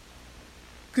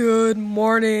Good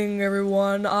morning,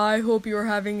 everyone. I hope you are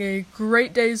having a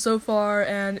great day so far,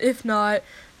 and if not,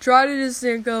 try to just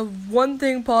think of one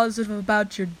thing positive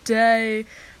about your day.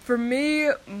 For me,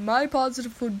 my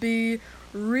positive would be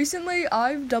recently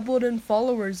I've doubled in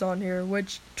followers on here,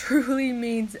 which truly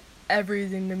means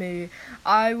everything to me.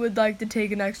 I would like to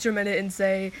take an extra minute and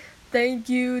say thank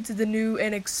you to the new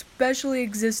and especially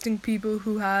existing people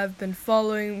who have been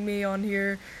following me on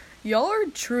here. Y'all are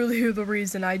truly the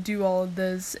reason I do all of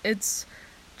this. It's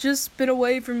just been a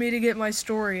way for me to get my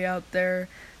story out there.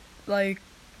 Like,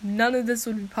 none of this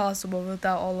would be possible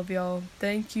without all of y'all.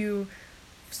 Thank you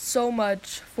so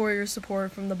much for your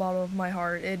support from the bottom of my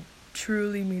heart. It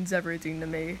truly means everything to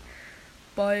me.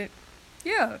 But,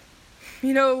 yeah,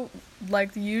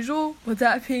 like the usual, with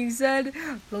that being said,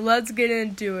 let's get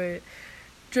into it.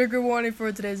 Trigger warning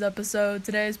for today's episode.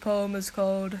 Today's poem is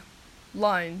called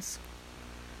Lines.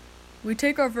 We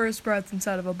take our first breath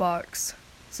inside of a box.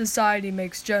 Society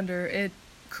makes gender, it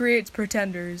creates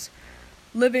pretenders.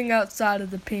 Living outside of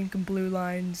the pink and blue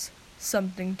lines.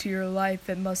 Something to your life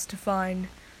it must define.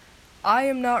 I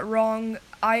am not wrong,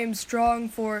 I am strong,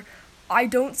 for I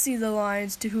don't see the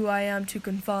lines to who I am to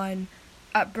confine.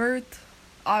 At birth,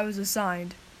 I was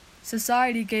assigned.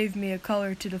 Society gave me a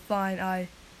color to define. I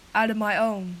added my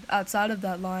own outside of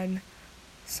that line.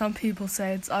 Some people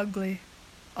say it's ugly,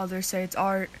 others say it's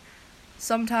art.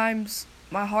 Sometimes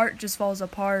my heart just falls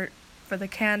apart for the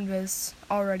canvas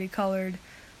already colored,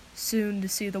 soon to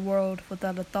see the world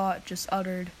without a thought just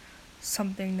uttered,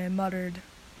 something they muttered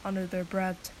under their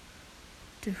breath,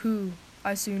 to who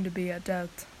I soon to be at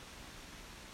death.